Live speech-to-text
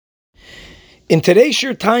In today's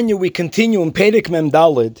Shir Tanya, we continue in Perek Mem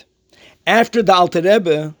Daled, after the Alter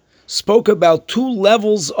Rebbe spoke about two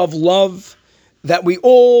levels of love that we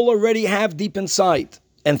all already have deep inside.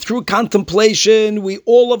 And through contemplation,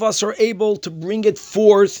 all of us are able to bring it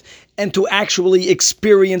forth and to actually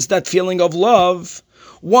experience that feeling of love.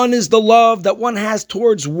 One is the love that one has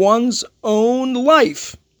towards one's own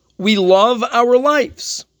life. We love our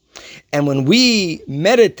lives. And when we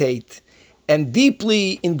meditate and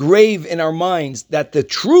deeply engrave in our minds that the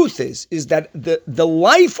truth is that the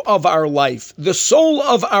life of our life, the soul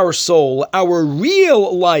of our soul, our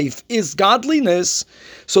real life is godliness,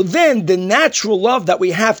 so then the natural love that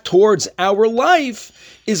we have towards our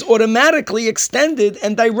life is automatically extended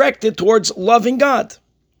and directed towards loving God.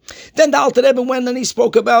 Then the Alter Rebbe went and he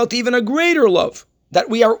spoke about even a greater love that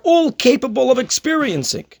we are all capable of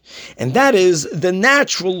experiencing, and that is the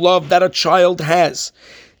natural love that a child has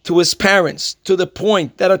to his parents, to the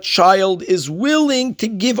point that a child is willing to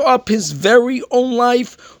give up his very own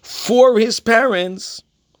life for his parents.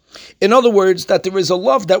 In other words, that there is a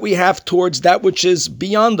love that we have towards that which is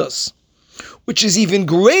beyond us, which is even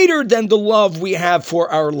greater than the love we have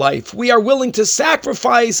for our life. We are willing to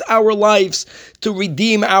sacrifice our lives to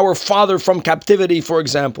redeem our father from captivity, for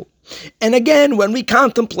example. And again, when we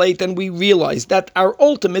contemplate and we realize that our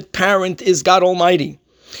ultimate parent is God Almighty,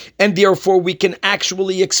 and therefore we can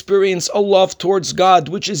actually experience a love towards God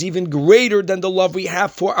which is even greater than the love we have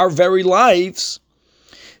for our very lives.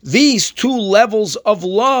 These two levels of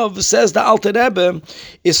love, says the Alter Rebbe,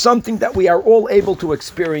 is something that we are all able to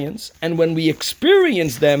experience. And when we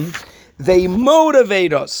experience them, they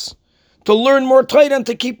motivate us to learn more Torah and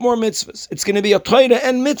to keep more mitzvahs. It's going to be a Torah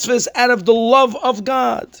and mitzvahs out of the love of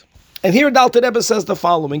God. And here the Alter Rebbe says the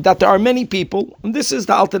following, that there are many people, and this is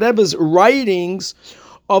the Alter Rebbe's writings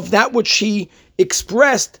of that which he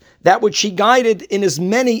expressed, that which he guided in his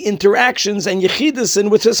many interactions and yechidus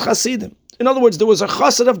with his chassidim. In other words, there was a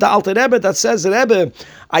chassid of the Alter Rebbe that says, Rebbe,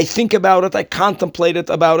 I think about it, I contemplate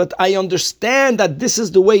about it, I understand that this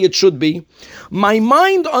is the way it should be. My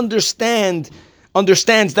mind understands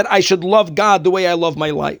that I should love God the way I love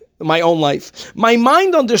my life, my own life. My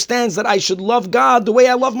mind understands that I should love God the way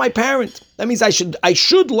I love my parent. That means I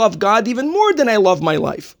should love God even more than I love my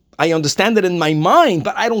life. I understand it in my mind,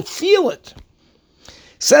 but I don't feel it.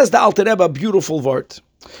 Says the Alter Rebbe, a beautiful word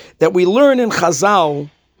that we learn in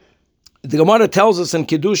Chazal. The Gemara tells us in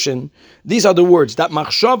Kiddushin, these are the words, that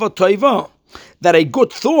machshava toiva, that a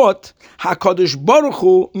good thought, HaKadosh Baruch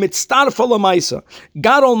Hu mitztarfa l'maisa,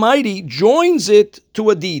 God Almighty joins it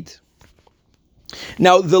to a deed.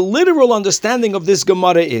 Now, the literal understanding of this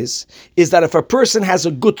Gemara is that if a person has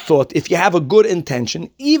a good thought, if you have a good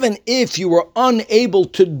intention, even if you were unable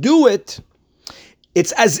to do it,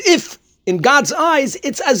 it's as if, in God's eyes,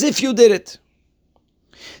 it's as if you did it.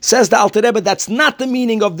 Says the Alter Rebbe, that's not the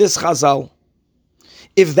meaning of this Chazal.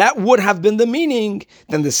 If that would have been the meaning,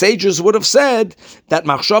 then the sages would have said that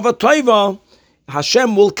machshava toiva,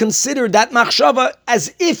 Hashem will consider that machshava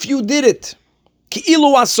as if you did it.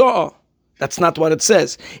 Ki'ilu asa'ah. That's not what it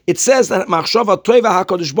says. It says that machshava toiva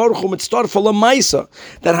HaKadosh Baruch Hu mitztarfa l'maisa,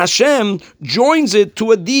 that Hashem joins it to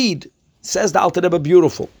a deed. Says the Alter Rebbe,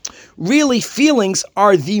 beautiful. Really, feelings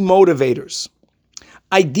are the motivators.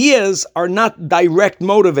 Ideas are not direct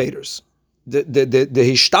motivators. The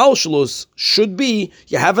hishtalshelus should be,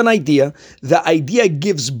 you have an idea, the idea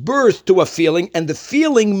gives birth to a feeling, and the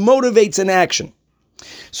feeling motivates an action.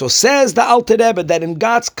 So says the Alter Rebbe that in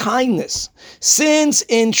God's kindness, since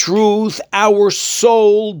in truth our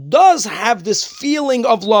soul does have this feeling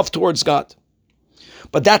of love towards God,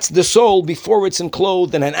 but that's the soul before it's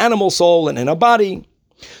enclosed in an animal soul and in a body.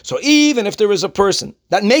 So even if there is a person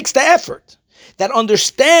that makes the effort, that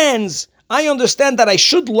understands, I understand that I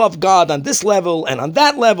should love God on this level and on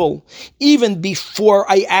that level, even before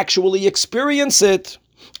I actually experience it,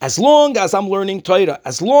 as long as I'm learning Torah,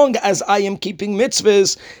 as long as I am keeping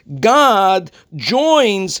mitzvahs, God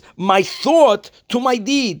joins my thought to my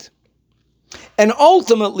deed. And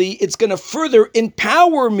ultimately, it's going to further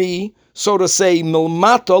empower me, so to say,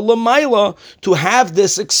 milmata l'mayla, to have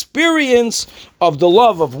this experience of the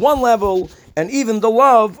love of one level, and even the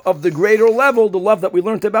love of the greater level, the love that we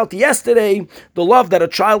learned about yesterday, the love that a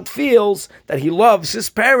child feels, that he loves his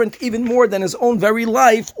parent even more than his own very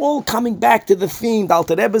life, all coming back to the theme. The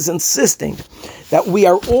Alter Rebbe is insisting that we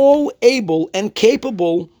are all able and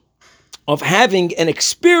capable of having an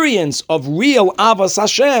experience of real Avas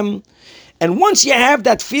Hashem. And once you have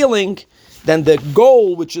that feeling, then the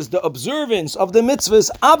goal, which is the observance of the mitzvahs,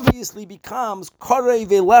 obviously becomes karei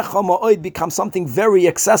velecha ma'od, becomes something very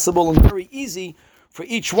accessible and very easy for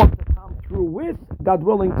each one to come through with, God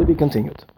willing, to be continued.